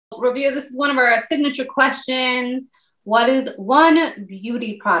Robia, this is one of our signature questions. What is one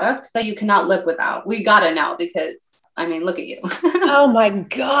beauty product that you cannot live without? We gotta know because, I mean, look at you. Oh my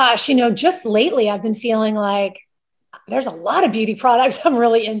gosh. Just lately I've been feeling like there's a lot of beauty products I'm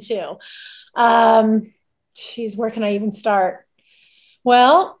really into. Geez, where can I even start?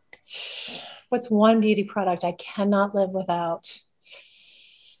 Well, what's one beauty product I cannot live without?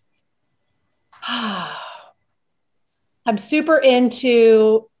 I'm super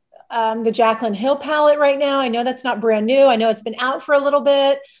into the Jaclyn Hill palette right now. I know that's not brand new. I know it's been out for a little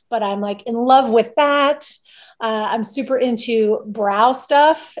bit, but I'm like in love with that. I'm super into brow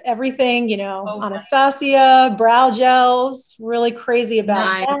stuff, everything, Anastasia, brow gels, really crazy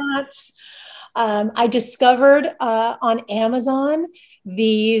about that. I discovered on Amazon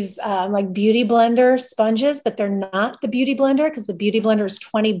these like beauty blender sponges, but they're not the beauty blender because the beauty blender is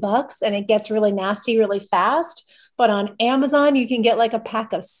 $20 and it gets really nasty really fast. But on Amazon, you can get like a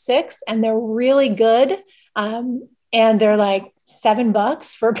pack of 6 and they're really good. And they're like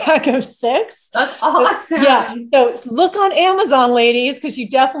 $7 for a pack of 6. That's awesome. Yeah. So look on Amazon, ladies, because you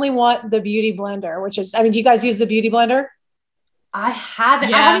definitely want the beauty blender, which is, do you guys use the beauty blender? I haven't.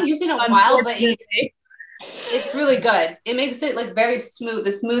 Yes, I haven't used it in a while, but it's really good. It makes it like very smooth.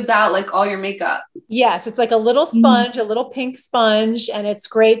 It smooths out like all your makeup. Yes, it's like a little sponge, a little pink sponge, and it's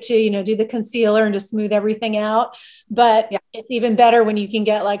great to, do the concealer and to smooth everything out. But it's even better when you can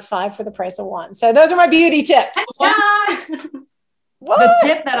get like 5 for the price of 1. So those are my beauty tips. The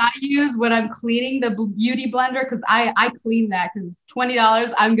tip that I use when I'm cleaning the beauty blender, because I clean that because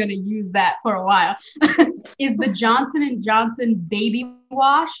 $20, I'm going to use that for a while, is the Johnson & Johnson baby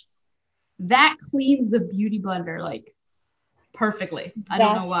wash. That cleans the beauty blender like perfectly. I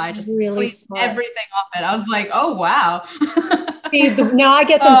don't know why. I just really cleaned everything off it. I was like, oh, wow. Now I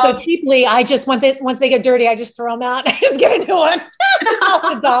get them so cheaply. I just once they get dirty, I just throw them out. I just get a new one. Cost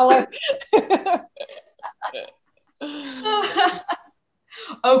 $1.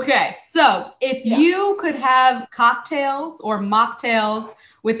 Okay, so if you could have cocktails or mocktails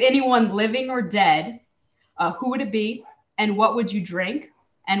with anyone living or dead, who would it be? And what would you drink?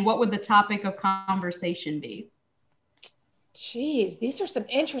 And what would the topic of conversation be? Geez, these are some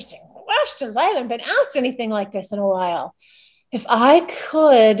interesting questions. I haven't been asked anything like this in a while. If I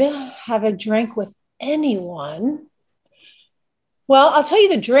could have a drink with anyone, well, I'll tell you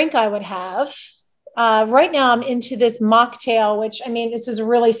the drink I would have. Right now I'm into this mocktail, which this is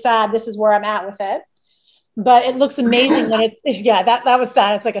really sad. This is where I'm at with it, but it looks amazing when that was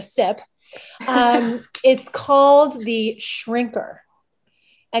sad. It's like a sip. It's called the Shrinker.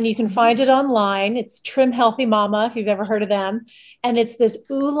 And you can find it online. It's Trim Healthy Mama, if you've ever heard of them. And it's this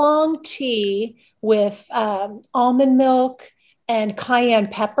oolong tea with almond milk and cayenne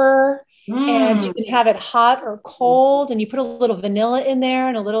pepper. And you can have it hot or cold. And you put a little vanilla in there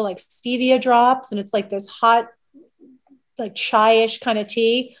and a little like stevia drops. And it's like this hot, like chai-ish kind of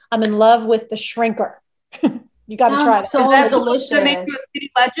tea. I'm in love with the Shrinker. You got to try it. So that delicious. To make you a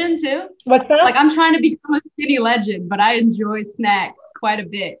city legend too? What's that? Like I'm trying to become a city legend, but I enjoy snacks quite a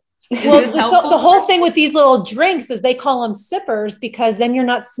bit. Well, the whole thing with these little drinks is they call them sippers because then you're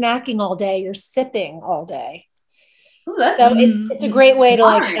not snacking all day, you're sipping all day. Ooh, so it's a great way to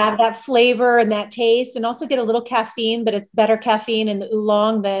like have that flavor and that taste and also get a little caffeine, but it's better caffeine in the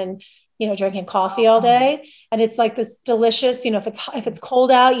oolong than, drinking coffee all day. And it's like this delicious, if it's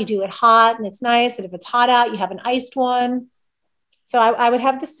cold out, you do it hot and it's nice. And if it's hot out, you have an iced one. So I would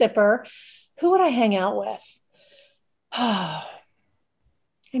have the sipper. Who would I hang out with?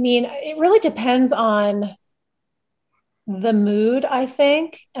 It really depends on the mood, I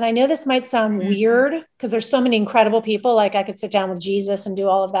think. And I know this might sound weird because there's so many incredible people. Like I could sit down with Jesus and do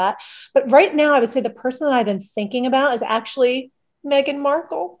all of that. But right now, I would say the person that I've been thinking about is actually Meghan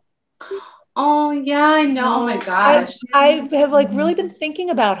Markle. Oh, yeah, I know. Oh, my gosh. I have like really been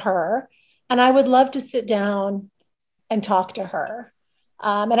thinking about her. And I would love to sit down and talk to her.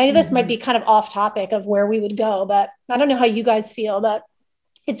 And I know this might be kind of off topic of where we would go, but I don't know how you guys feel, but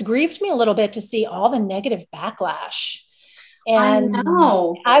it's grieved me a little bit to see all the negative backlash. And I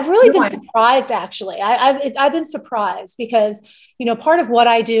know. I've really been surprised, actually. I've been surprised because, part of what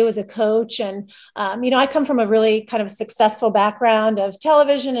I do as a coach and, I come from a really kind of successful background of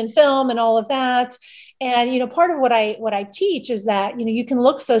television and film and all of that. And, part of what I teach is that, you can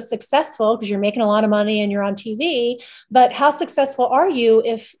look so successful because you're making a lot of money and you're on TV, but how successful are you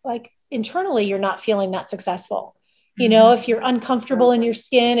if like internally you're not feeling that successful? You know, if you're uncomfortable in your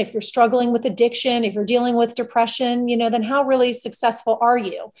skin, if you're struggling with addiction, if you're dealing with depression, you know, then how really successful are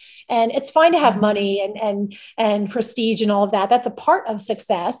you? And it's fine to have money and prestige and all of that. That's a part of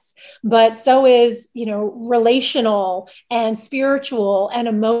success, but so is, you know, relational and spiritual and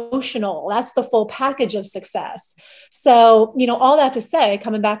emotional. That's the full package of success. So, you know, all that to say,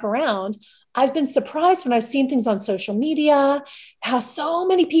 coming back around, I've been surprised when I've seen things on social media, how so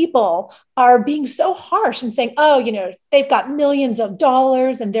many people are being so harsh and saying, oh, you know, they've got millions of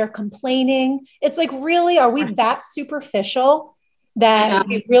dollars and they're complaining. It's like, really, are we that superficial that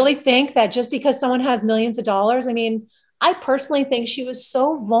we really think that just because someone has millions of dollars? I mean, I personally think she was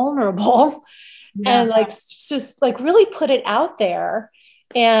so vulnerable and like, just like really put it out there.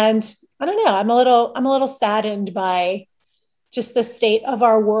 And I don't know, I'm a little saddened by just the state of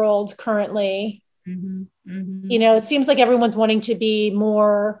our world currently. You know, it seems like everyone's wanting to be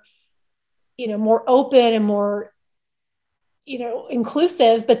more, you know, more open and more, you know,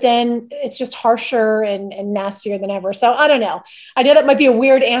 inclusive, but then it's just harsher and nastier than ever. So I don't know. I know that might be a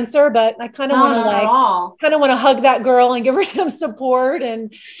weird answer, but I kind of want to hug that girl and give her some support.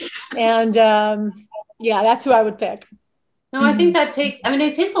 And yeah, that's who I would pick. No, I think it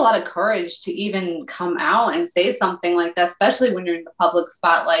takes a lot of courage to even come out and say something like that, especially when you're in the public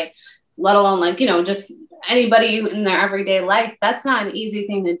spotlight, let alone like, you know, just anybody in their everyday life. That's not an easy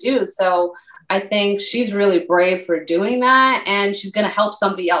thing to do. So I think she's really brave for doing that, and she's going to help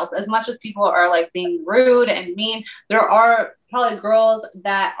somebody else. As much as people are like being rude and mean, there are probably girls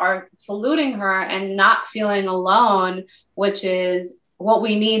that are saluting her and not feeling alone, which is what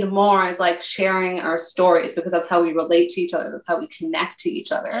we need more, is like sharing our stories, because that's how we relate to each other. That's how we connect to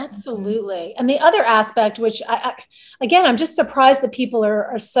each other. Absolutely. And the other aspect, which again, I'm just surprised that people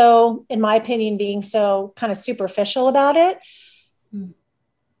are so, in my opinion, being so kind of superficial about it.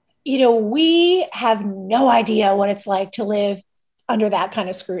 You know, we have no idea what it's like to live under that kind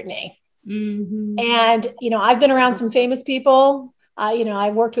of scrutiny. And, you know, I've been around some famous people. You know, I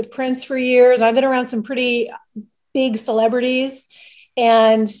worked with Prince for years. I've been around some pretty big celebrities.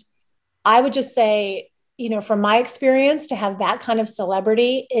 And I would just say, you know, from my experience, to have that kind of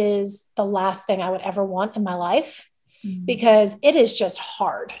celebrity is the last thing I would ever want in my life, because it is just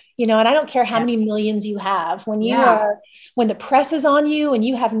hard, you know, and I don't care how many millions you have, when when the press is on you and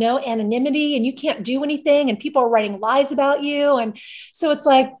you have no anonymity and you can't do anything and people are writing lies about you. And so it's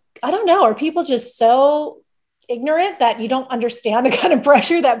like, I don't know, are people just so ignorant that you don't understand the kind of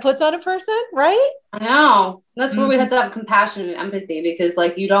pressure that puts on a person, right? I know. That's where we have to have compassion and empathy, because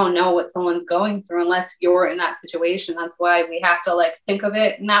like, you don't know what someone's going through unless you're in that situation. That's why we have to like think of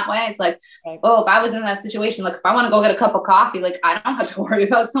it in that way. It's like, oh, if I was in that situation, like if I want to go get a cup of coffee, like I don't have to worry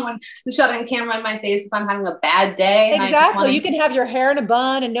about someone shoving a camera in my face if I'm having a bad day. Exactly. You can have your hair in a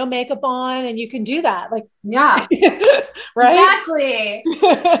bun and no makeup on, and you can do that. Like, yeah, right. Exactly.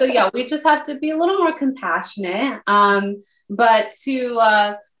 So yeah, we just have to be a little more compassionate. But to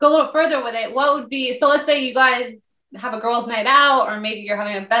go a little further with it, what would be, so let's say you guys have a girls' night out, or maybe you're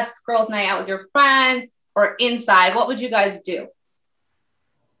having a best girls' night out with your friends, or inside, what would you guys do?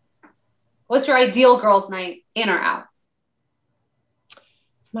 What's your ideal girls' night, in or out?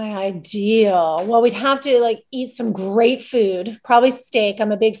 My ideal, well, we'd have to like eat some great food, probably steak.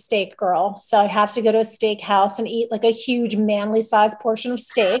 I'm a big steak girl. So I'd have to go to a steak house and eat like a huge manly sized portion of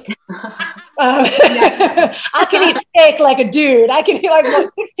steak. I can eat steak like a dude. I can eat like,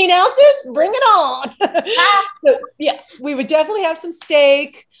 what, 16 ounces? Bring it on. So, yeah, we would definitely have some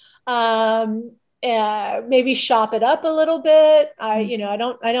steak. Maybe shop it up a little bit. I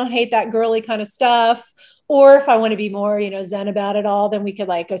don't hate that girly kind of stuff. Or if I want to be more, you know, zen about it all, then we could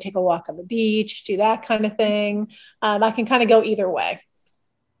like go take a walk on the beach, do that kind of thing. I can kind of go either way.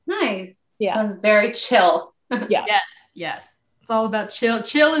 Nice. Yeah. Sounds very chill. Yeah. Yes. It's all about chill.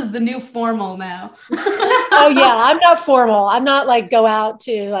 Chill is the new formal now. Oh yeah. I'm not formal. I'm not like go out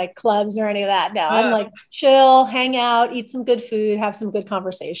to like clubs or any of that. No, I'm like chill, hang out, eat some good food, have some good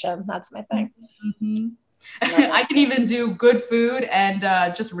conversation. That's my thing. I can even do good food and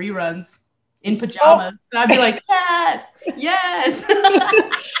just reruns in pajamas. And I'd be like, yes.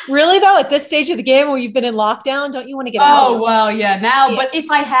 Really though, at this stage of the game where you've been in lockdown, don't you want to get out? Oh, well, yeah, now, but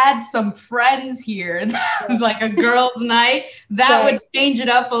if I had some friends here, like a girls' night, that would change it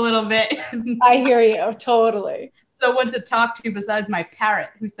up a little bit. I hear you, totally. Someone to talk to besides my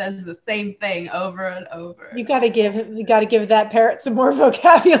parrot, who says the same thing over and over. You got to give that parrot some more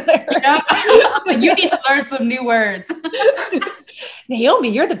vocabulary. You need to learn some new words. Naomi,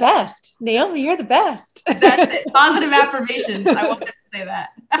 you're the best. Naomi, you're the best. That's it. Positive affirmations. I wanted to say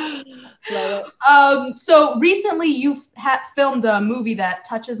that. Love it. So recently you filmed a movie that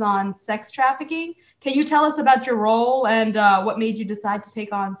touches on sex trafficking. Can you tell us about your role and what made you decide to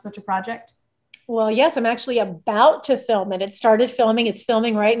take on such a project? Well, yes, I'm actually about to film it. It started filming. It's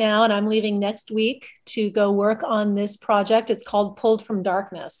filming right now, and I'm leaving next week to go work on this project. It's called Pulled from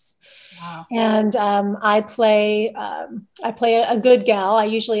Darkness. Wow. And I play a good gal.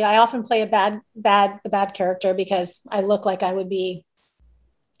 I often play the bad character because I look like I would be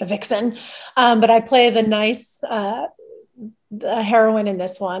the vixen. But I play the nice the heroine in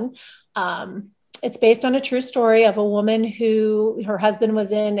this one. It's based on a true story of a woman who her husband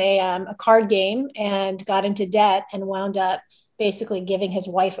was in a card game and got into debt and wound up basically giving his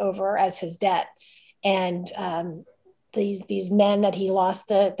wife over as his debt. And these men that he lost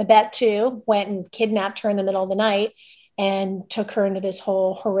the bet to went and kidnapped her in the middle of the night and took her into this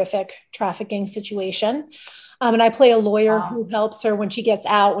whole horrific trafficking situation. And I play a lawyer who helps her when she gets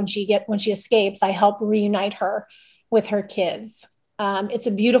out, when she escapes. I help reunite her with her kids. It's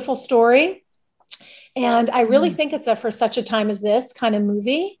a beautiful story. And I really think it's for such a time as this kind of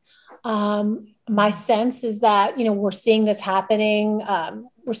movie. My sense is that, we're seeing this happening.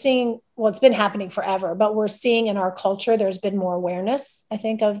 It's been happening forever, but we're seeing in our culture, there's been more awareness, I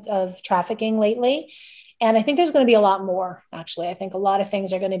think, of trafficking lately. And I think there's going to be a lot more, actually. I think a lot of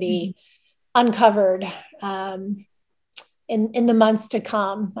things are going to be uncovered in the months to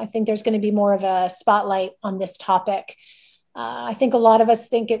come. I think there's going to be more of a spotlight on this topic. I think a lot of us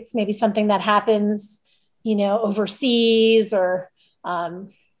think it's maybe something that happens, overseas, or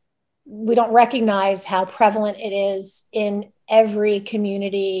we don't recognize how prevalent it is in every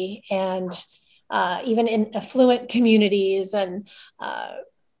community and even in affluent communities. And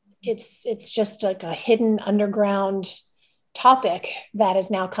it's just like a hidden underground topic that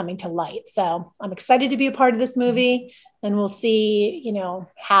is now coming to light. So I'm excited to be a part of this movie, and we'll see,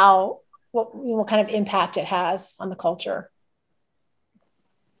 what kind of impact it has on the culture.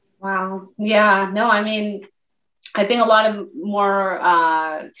 Wow. Yeah. No, I mean, I think a lot of more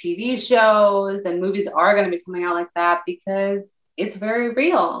TV shows and movies are going to be coming out like that because it's very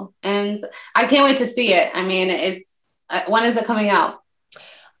real. And I can't wait to see it. I mean, when is it coming out?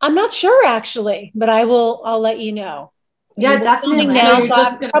 I'm not sure actually, but I'll let you know. Yeah, definitely. Now,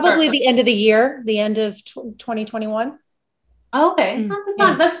 so probably the end of the year, the end of 2021. Okay.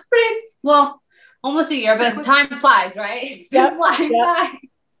 That's pretty, well, almost a year, but time flies, right? It's been flying by.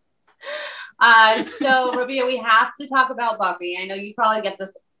 So Robia, we have to talk about Buffy. I know you probably get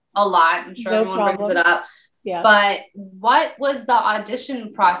this a lot. I'm sure everyone brings it up. Yeah. But what was the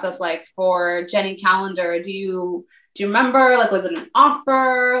audition process like for Jenny Calendar? Do you remember? Like, was it an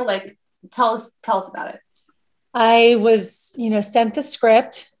offer? Like, tell us about it. I was, sent the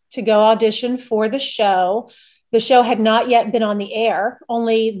script to go audition for the show. The show had not yet been on the air,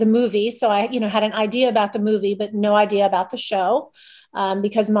 only the movie. So I, had an idea about the movie, but no idea about the show.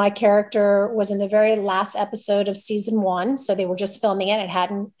 Because my character was in the very last episode of season 1. So they were just filming it. It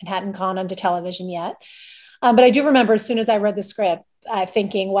hadn't gone onto television yet. But I do remember as soon as I read the script,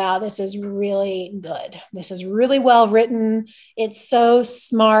 thinking, wow, this is really good. This is really well written. It's so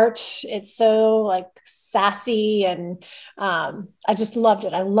smart. It's so like sassy. And I just loved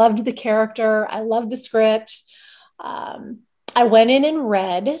it. I loved the character. I loved the script. I went in and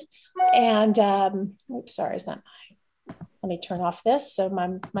read and sorry, is that let me turn off this so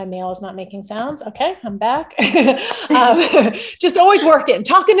my mail is not making sounds. Okay, I'm back. Just always working,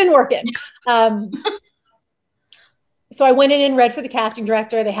 talking and working. So I went in and read for the casting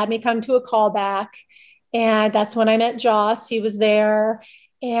director. They had me come to a callback, and that's when I met Joss. He was there,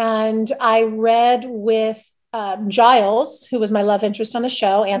 and I read with Giles, who was my love interest on the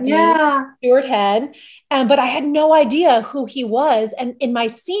show, Anthony Stewart Head. But I had no idea who he was. And in my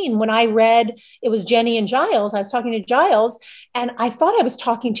scene, when I read, it was Jenny and Giles, I was talking to Giles, and I thought I was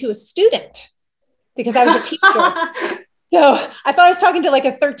talking to a student because I was a teacher. So I thought I was talking to like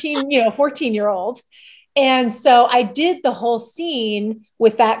a 14-year-old. And so I did the whole scene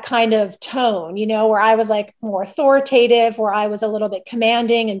with that kind of tone, where I was like more authoritative, where I was a little bit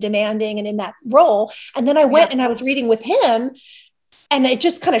commanding and demanding and in that role. And then I went and I was reading with him, and it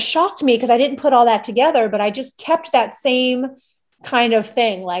just kind of shocked me because I didn't put all that together, but I just kept that same kind of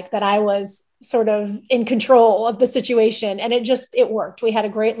thing, like that I was sort of in control of the situation. And it worked. We had a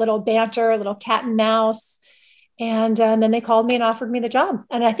great little banter, a little cat and mouse. And then they called me and offered me the job.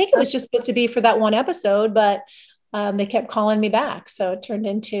 And I think it was just supposed to be for that one episode, but they kept calling me back. So it turned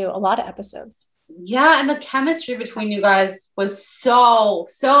into a lot of episodes. Yeah. And the chemistry between you guys was so,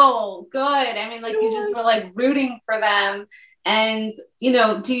 so good. I mean, like you just were like rooting for them. And,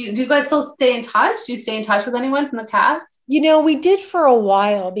 do you guys still stay in touch? Do you stay in touch with anyone from the cast? We did for a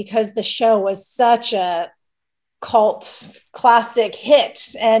while because the show was such a cult classic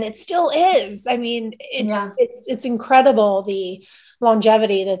hit, and it still is. I mean, it's incredible the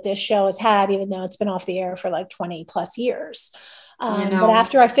longevity that this show has had, even though it's been off the air for like 20 plus years. But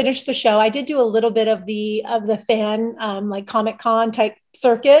after I finished the show, I did do a little bit of the fan, like Comic-Con type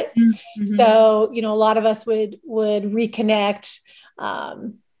circuit. Mm-hmm. So, you know, a lot of us would reconnect,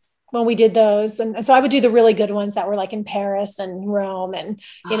 when we did those. And so I would do the really good ones that were like in Paris and Rome. And,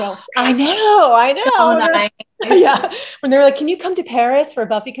 you know, I know. So nice. Yeah. When they were like, can you come to Paris for a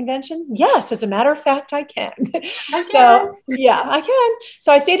Buffy convention? Yes. As a matter of fact, I can. So yeah, I can.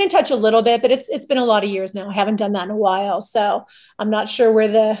 So I stayed in touch a little bit, but it's been a lot of years now. I haven't done that in a while. So I'm not sure where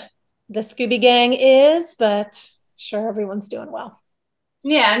the Scooby Gang is, but sure, everyone's doing well.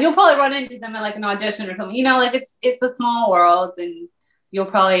 Yeah. And you'll probably run into them at like an audition or something, you know, like it's a small world, and you'll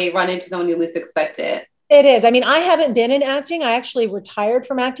probably run into them when you least expect it. It is. I mean, I haven't been in acting. I actually retired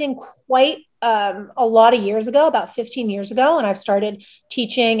from acting quite a lot of years ago, about 15 years ago. And I've started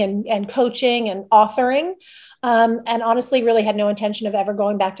teaching and coaching and authoring. And honestly, really had no intention of ever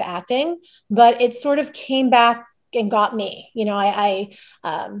going back to acting, but it sort of came back and got me. You know, I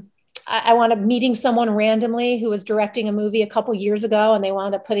wound up meeting someone randomly who was directing a movie a couple years ago, and they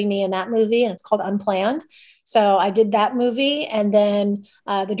wound up putting me in that movie, and it's called Unplanned. So I did that movie. And then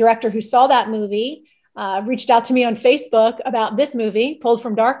the director who saw that movie reached out to me on Facebook about this movie, Pulled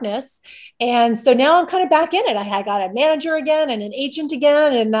from Darkness. And so now I'm kind of back in it. I got a manager again and an agent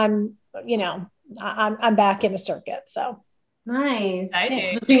again, and I'm back in the circuit. So nice.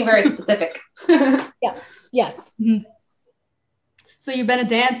 Just being very specific. Yeah. Yes. Mm-hmm. So you've been a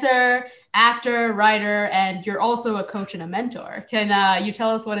dancer, actor, writer, and you're also a coach and a mentor. Can you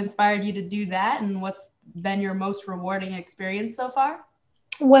tell us what inspired you to do that, and what's been your most rewarding experience so far?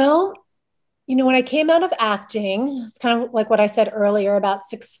 Well, you know, when I came out of acting, it's kind of like what I said earlier about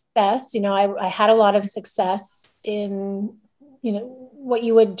success. You know, I had a lot of success in, you know, what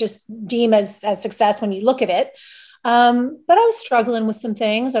you would just deem as success when you look at it. But I was struggling with some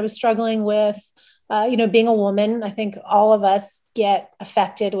things. I was struggling with, you know, being a woman. I think all of us get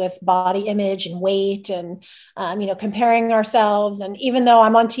affected with body image and weight and, you know, comparing ourselves. And even though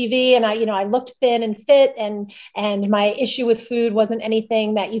I'm on TV and I looked thin and fit, and my issue with food wasn't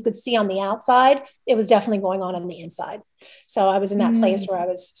anything that you could see on the outside, it was definitely going on the inside. So I was in that place where I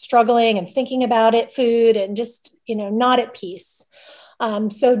was struggling and thinking about food, and just, you know, not at peace.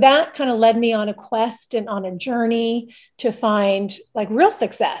 So that kind of led me on a quest and on a journey to find like real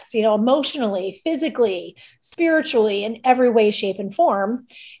success, you know, emotionally, physically, spiritually, in every way, shape, and form.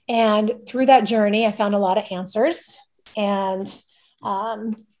 And through that journey, I found a lot of answers, and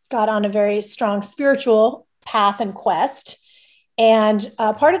got on a very strong spiritual path and quest. And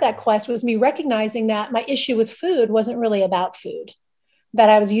part of that quest was me recognizing that my issue with food wasn't really about food, that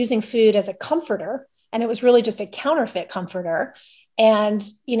I was using food as a comforter, and it was really just a counterfeit comforter. And,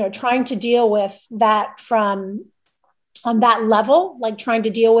 you know, trying to deal with that from on that level, like trying to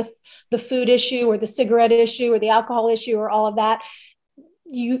deal with the food issue or the cigarette issue or the alcohol issue or all of that,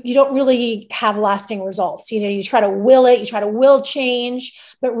 you don't really have lasting results. You know, you try to will it, you try to will change,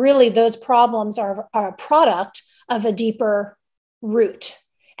 but really those problems are a product of a deeper root.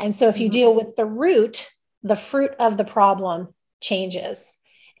 And so if you deal with the root, the fruit of the problem changes.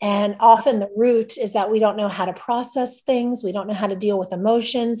 And often the root is that we don't know how to process things. We don't know how to deal with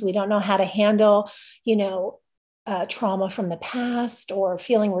emotions. We don't know how to handle, you know, trauma from the past, or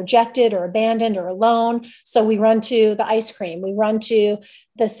feeling rejected or abandoned or alone. So we run to the ice cream, we run to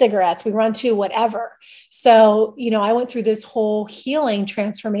the cigarettes, we run to whatever. So, you know, I went through this whole healing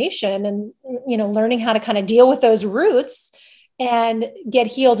transformation and, you know, learning how to kind of deal with those roots and get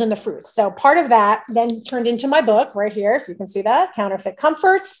healed in the fruits. So part of that then turned into my book right here, if you can see that, Counterfeit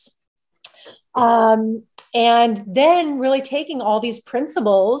Comforts. And then really taking all these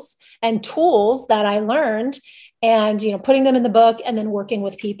principles and tools that I learned and, you know, putting them in the book, and then working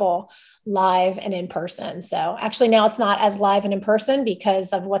with people live and in person. So actually now it's not as live and in person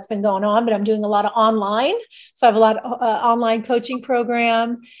because of what's been going on, but I'm doing a lot of online. So I have a lot of online coaching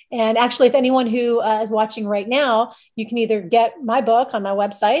program. And actually, if anyone who is watching right now, you can either get my book on my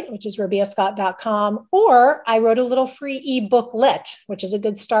website, which is robiascott.com, or I wrote a little free ebooklet, which is a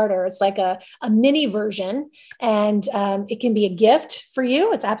good starter. It's like a mini version, and it can be a gift for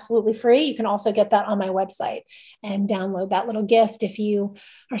you. It's absolutely free. You can also get that on my website and download that little gift if you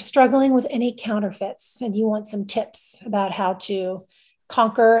are struggling with any counterfeits and you want some tips about how to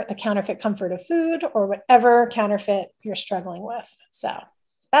conquer the counterfeit comfort of food or whatever counterfeit you're struggling with. So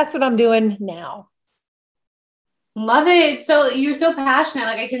that's what I'm doing now. Love it. So you're so passionate.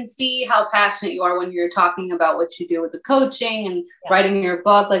 Like I can see how passionate you are when you're talking about what you do with the coaching and writing your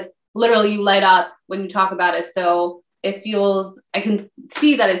book. Like literally you light up when you talk about it. So it feels, I can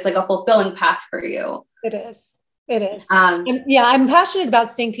see that it's like a fulfilling path for you. It is. It is. Yeah, I'm passionate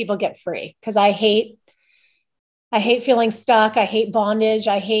about seeing people get free because I hate feeling stuck. I hate bondage.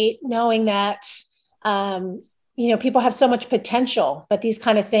 I hate knowing that, people have so much potential, but these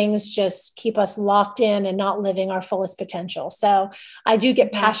kind of things just keep us locked in and not living our fullest potential. So I do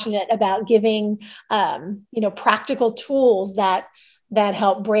get passionate about giving, practical tools that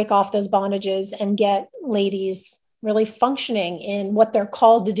help break off those bondages and get ladies really functioning in what they're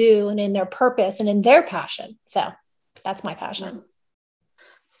called to do and in their purpose and in their passion. So that's my passion.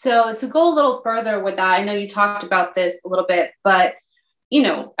 So to go a little further with that, I know you talked about this a little bit, but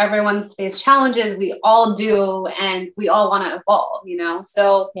everyone's faced challenges. We all do, and we all want to evolve,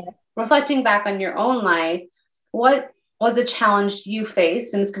 So reflecting back on your own life, what was a challenge you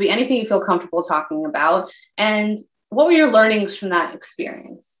faced? And this could be anything you feel comfortable talking about. And what were your learnings from that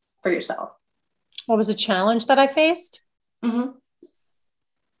experience for yourself? What was a challenge that I faced? Mm-hmm.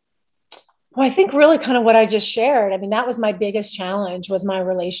 Well, I think really kind of what I just shared. I mean, that was my biggest challenge, was my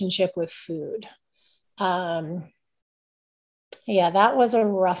relationship with food. That was a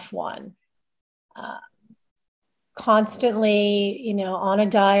rough one. Constantly, on a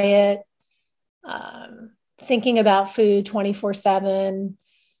diet, thinking about food 24/7,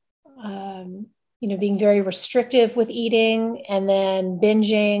 being very restrictive with eating, and then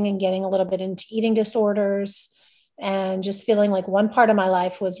binging and getting a little bit into eating disorders, and just feeling like one part of my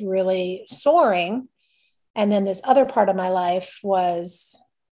life was really soaring. And then this other part of my life was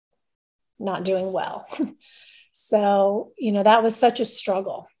not doing well. So, that was such a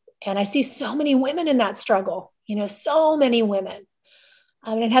struggle. And I see so many women in that struggle, so many women.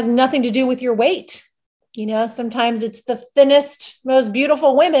 It has nothing to do with your weight. Sometimes it's the thinnest, most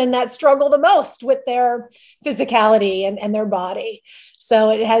beautiful women that struggle the most with their physicality and their body.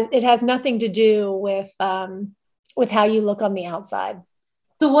 So it has nothing to do with how you look on the outside.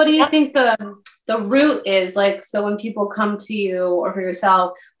 So what do you think the root is? Like, so when people come to you or for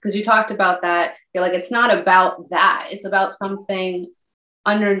yourself, because you talked about that, you're like, it's not about that. It's about something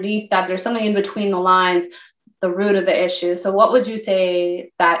underneath that. There's something in between the lines, the root of the issue. So what would you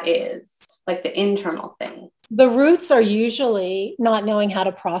say that is? Like the internal thing? The roots are usually not knowing how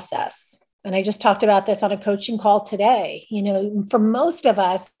to process. And I just talked about this on a coaching call today. For most of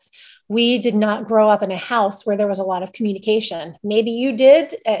us, we did not grow up in a house where there was a lot of communication. Maybe you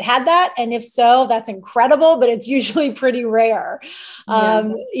had that. And if so, that's incredible, but it's usually pretty rare.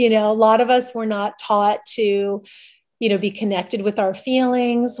 Yeah. A lot of us were not taught to, be connected with our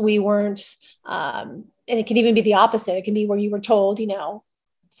feelings. We weren't, and it can even be the opposite. It can be where you were told,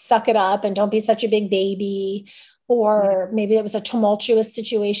 suck it up and don't be such a big baby. Or maybe it was a tumultuous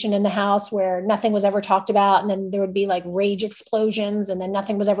situation in the house where nothing was ever talked about. And then there would be like rage explosions and then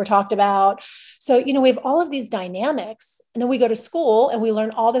nothing was ever talked about. So, we have all of these dynamics, and then we go to school and we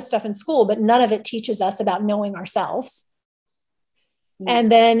learn all this stuff in school, but none of it teaches us about knowing ourselves. Mm-hmm. And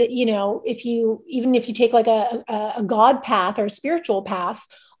then, if you take like a God path or a spiritual path,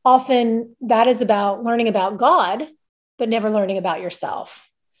 often that is about learning about God, but never learning about yourself.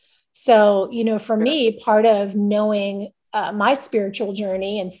 So, for me, part of knowing my spiritual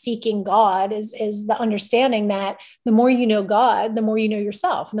journey and seeking God is the understanding that the more you know God, the more you know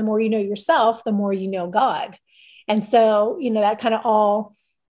yourself. And the more you know yourself, the more you know God. And so, that kind of all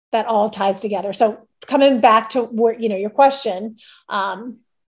ties together. So coming back to where, your question,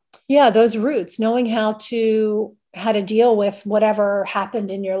 those roots, knowing how to deal with whatever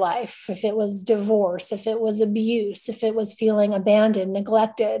happened in your life. If it was divorce, if it was abuse, if it was feeling abandoned,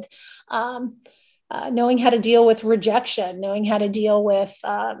 neglected, knowing how to deal with rejection, knowing how to deal with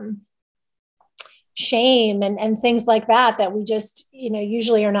shame and things like that we just,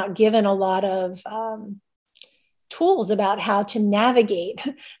 usually are not given a lot of tools about how to navigate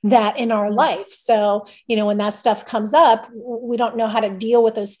that in our life. So, when that stuff comes up, we don't know how to deal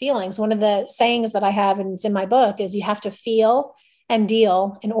with those feelings. One of the sayings that I have, and it's in my book, is you have to feel and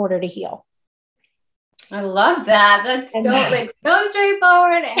deal in order to heal. I love that. That's so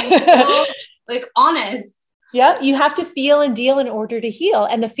straightforward and so honest. Yeah. You have to feel and deal in order to heal.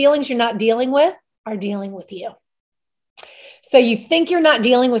 And the feelings you're not dealing with are dealing with you. So you think you're not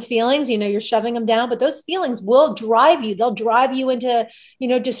dealing with feelings, you're shoving them down, but those feelings will drive you. They'll drive you into,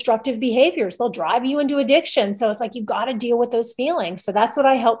 destructive behaviors. They'll drive you into addiction. So it's like, you've got to deal with those feelings. So that's what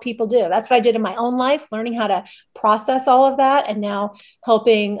I help people do. That's what I did in my own life, learning how to process all of that. And now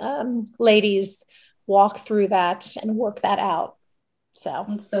helping ladies walk through that and work that out. So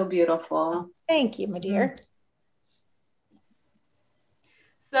it's so beautiful. Thank you, my dear.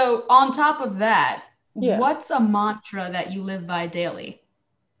 So on top of that, yes. What's a mantra that you live by daily?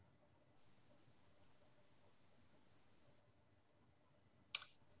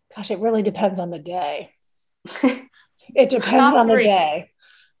 Gosh, it really depends on the day. It depends Top on the three. day.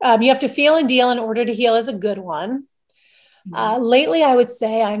 You have to feel and deal in order to heal is a good one. Lately, I would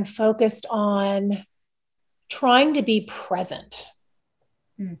say I'm focused on trying to be present,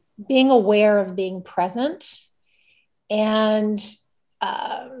 being aware of being present, and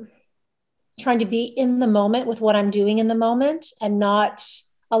trying to be in the moment with what I'm doing in the moment and not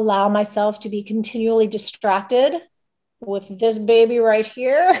allow myself to be continually distracted with this baby right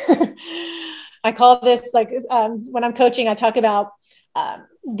here. I call this, like, when I'm coaching, I talk about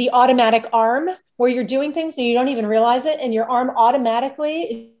the automatic arm, where you're doing things and you don't even realize it, and your arm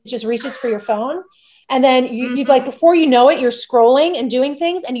automatically just reaches for your phone. And then you like, before you know it, you're scrolling and doing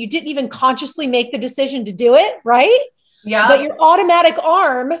things, and you didn't even consciously make the decision to do it, right? Yeah. But your automatic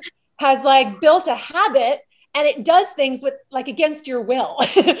arm has like built a habit, and it does things with like against your will.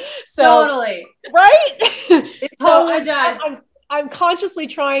 So, totally. Right? It totally does. I'm consciously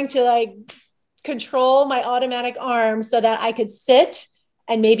trying to like control my automatic arm so that I could sit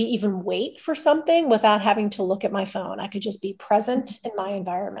and maybe even wait for something without having to look at my phone. I could just be present in my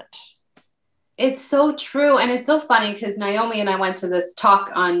environment. It's so true. And it's so funny because Naomi and I went to this talk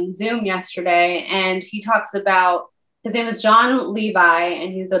on Zoom yesterday, and he talks about, his name is John Levi,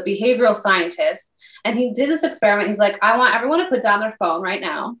 and he's a behavioral scientist. And he did this experiment. He's like, I want everyone to put down their phone right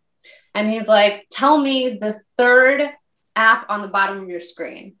now. And he's like, tell me the third app on the bottom of your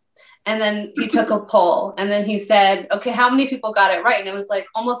screen. And then he took a poll, and then he said, okay, how many people got it right? And it was like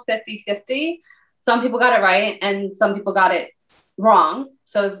almost 50-50. Some people got it right, and some people got it wrong.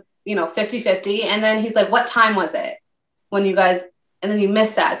 So it was, 50-50. And then he's like, what time was it when you guys, and then you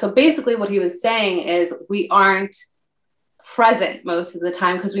missed that. So basically what he was saying is we aren't present most of the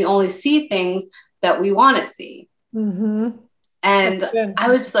time because we only see things that we want to see. And I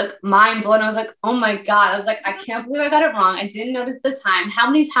was just like mind blown. I was like, oh my God. I was like, I can't believe I got it wrong. I didn't notice the time.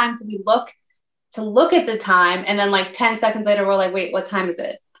 How many times did we look at the time? And then like 10 seconds later, we're like, wait, what time is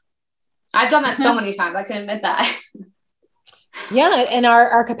it? I've done that so many times. I can admit that. Yeah. And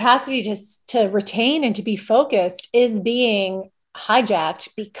our capacity to retain and to be focused is being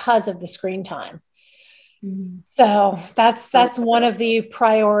hijacked because of the screen time. So that's one of the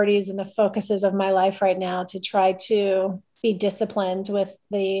priorities and the focuses of my life right now, to try to be disciplined with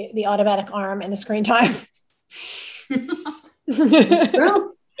the automatic arm and the screen time. It's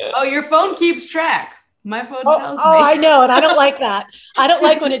true. Oh, your phone keeps track. My phone tells me. Oh, I know. And I don't like that. I don't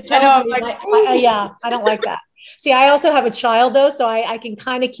like when it tells me. I don't like that. See, I also have a child though, so I can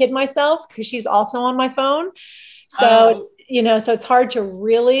kind of kid myself because she's also on my phone. So it's, so it's hard to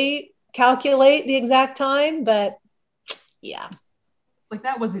really calculate the exact time, but yeah. It's like,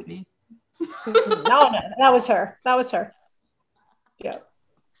 that wasn't me. No, that was her. Yeah.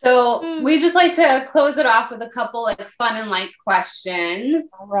 So we just like to close it off with a couple like fun and light questions.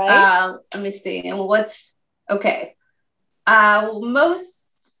 All right. Let me see. And okay. Let's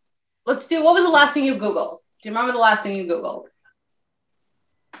do, what was the last thing you Googled? Do you remember the last thing you Googled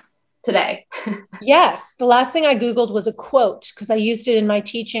today? Yes. The last thing I Googled was a quote, because I used it in my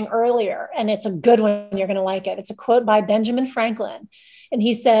teaching earlier, and it's a good one. You're going to like it. It's a quote by Benjamin Franklin. And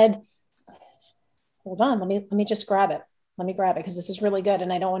he said, hold on, let me just grab it. Let me grab it because this is really good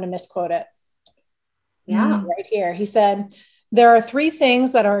and I don't want to misquote it. Yeah. Right here. He said, there are three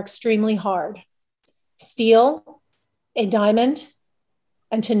things that are extremely hard: steel, a diamond,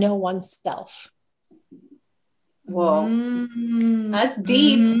 and to know oneself. Whoa. That's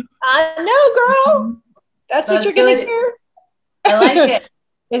deep. I know, girl. That's what you're going to hear. I like it.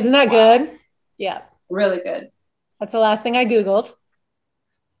 Isn't that good? Yeah. Really good. That's the last thing I Googled.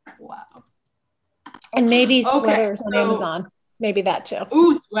 Wow. And maybe sweaters on Amazon. Maybe that too.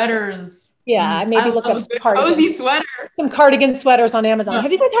 Ooh, sweaters. Yeah, maybe look up some cardigan. Cozy sweater. Some cardigan sweaters on Amazon. Yeah.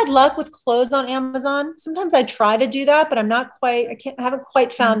 Have you guys had luck with clothes on Amazon? Sometimes I try to do that, but I haven't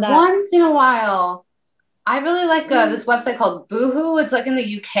quite found that. Once in a while. I really like this website called Boohoo. It's like in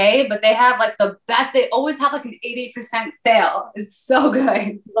the UK, but they have like the best. They always have like an 80% sale. It's so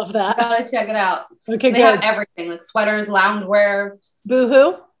good. Love that. Gotta check it out. Okay, they have everything, like sweaters, loungewear.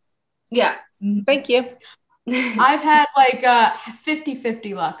 Boohoo? Yeah. Thank you. I've had like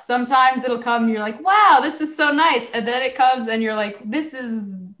 50-50 luck. Sometimes it'll come and you're like, wow, this is so nice. And then it comes and you're like, this is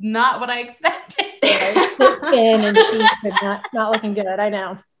not what I expected. And she's not looking good. I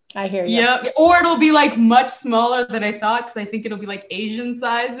know. I hear you. Yep. Or it'll be like much smaller than I thought, because I think it'll be like Asian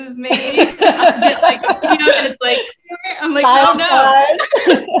sizes maybe. Get like, and it's like, I'm like, no.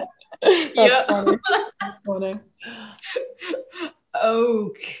 That's funny. That's funny.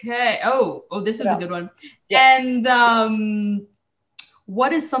 Okay. Oh, this is a good one. Yeah. And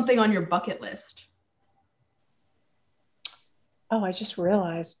what is something on your bucket list? Oh, I just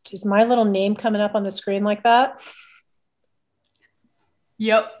realized, is my little name coming up on the screen like that?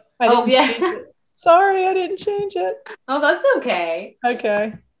 Yep. I Oh, didn't change yeah. it. Sorry, I didn't change it. Oh, that's okay.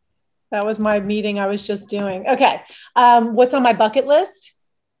 Okay. That was my meeting I was just doing. Okay. What's on my bucket list?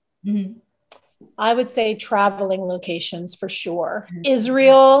 Mhm. I would say traveling locations for sure.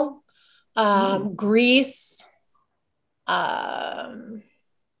 Israel, Greece. Gosh,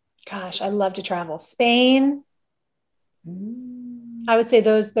 I love to travel. Spain. I would say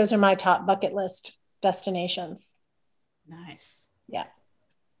those are my top bucket list destinations. Nice. Yeah.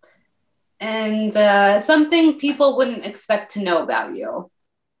 And something people wouldn't expect to know about you.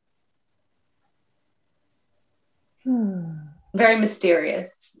 Very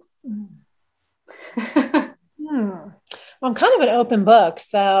mysterious. Well, I'm kind of an open book,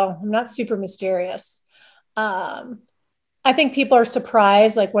 so I'm not super mysterious. I think people are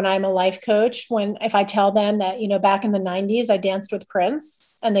surprised, like when I'm a life coach, if I tell them that, back in the 90s, I danced with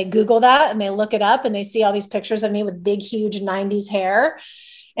Prince, and they Google that and they look it up and they see all these pictures of me with big, huge 90s hair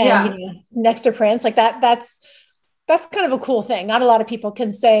and, Yeah. next to Prince, like that's kind of a cool thing. Not a lot of people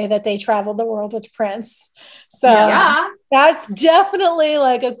can say that they traveled the world with Prince. So Yeah. that's definitely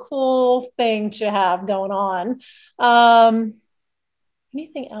like a cool thing to have going on.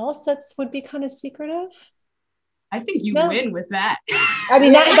 Anything else would be kind of secretive? I think you No. win with that. I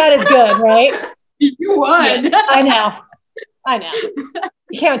mean, that is good, right? You won. Yeah, I know.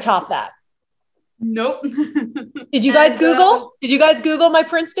 You can't top that. Nope. Did you guys Google? Did you guys Google my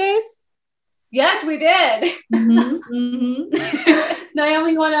Prince days? Yes, we did. Mm-hmm.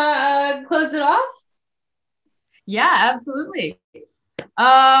 Naomi, you want to close it off? Yeah, absolutely.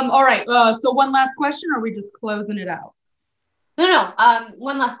 All right. So one last question, or are we just closing it out? No.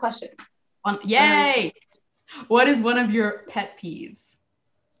 One last question. Yay! What is one of your pet peeves?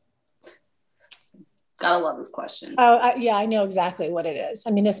 Gotta love this question. Oh, yeah, I know exactly what it is.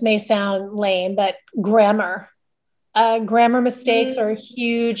 I mean, this may sound lame, but grammar. Grammar mistakes are a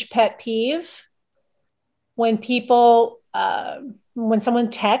huge pet peeve. When when someone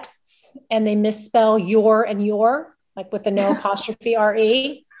texts and they misspell your and your, like with the no apostrophe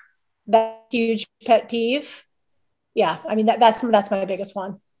re, that's a huge pet peeve. Yeah, I mean that's my biggest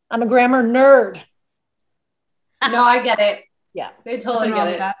one. I'm a grammar nerd. No, I get it. Yeah, they totally get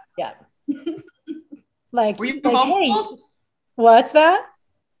it. That. Yeah. Like, were you homeschooled? Hey, what's that?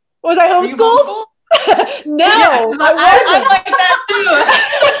 Was I homeschooled? No, yeah, I'm like that too.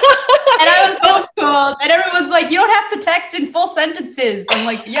 And I was homeschooled, and everyone's like, "You don't have to text in full sentences." I'm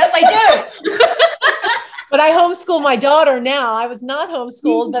like, "Yes, I do." But I homeschool my daughter now. I was not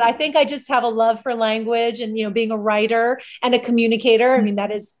homeschooled, but I think I just have a love for language and, being a writer and a communicator. I mean,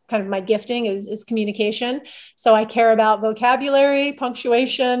 that is kind of my gifting is communication. So I care about vocabulary,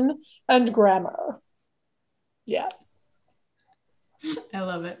 punctuation, and grammar. Yeah. I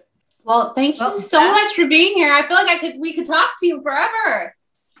love it. Well, thank you so much for being here. I feel like we could talk to you forever.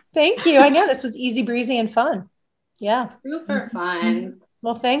 Thank you. I know this was easy breezy and fun. Yeah. Super fun.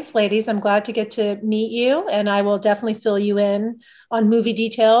 Well, thanks, ladies. I'm glad to get to meet you, and I will definitely fill you in on movie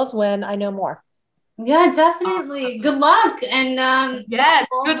details when I know more. Yeah, definitely. Good luck. And yes,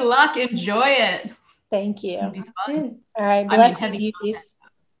 good luck. Enjoy it. Thank you. It'll be fun. All right. Bless you, beauties.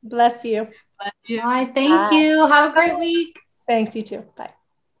 Bless you. Bless you. All right. Thank you. Have a great week. Thanks, you too. Bye.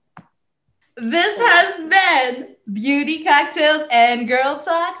 This has been Beauty, Cocktails, and Girl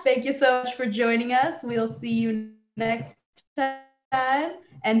Talk. Thank you so much for joining us. We'll see you next time.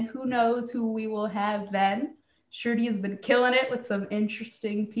 And who knows who we will have then. Shruti has been killing it with some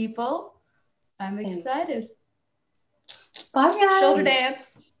interesting people. I'm excited. Bye, guys. Shoulder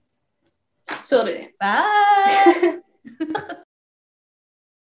dance. Shoulder dance. Bye.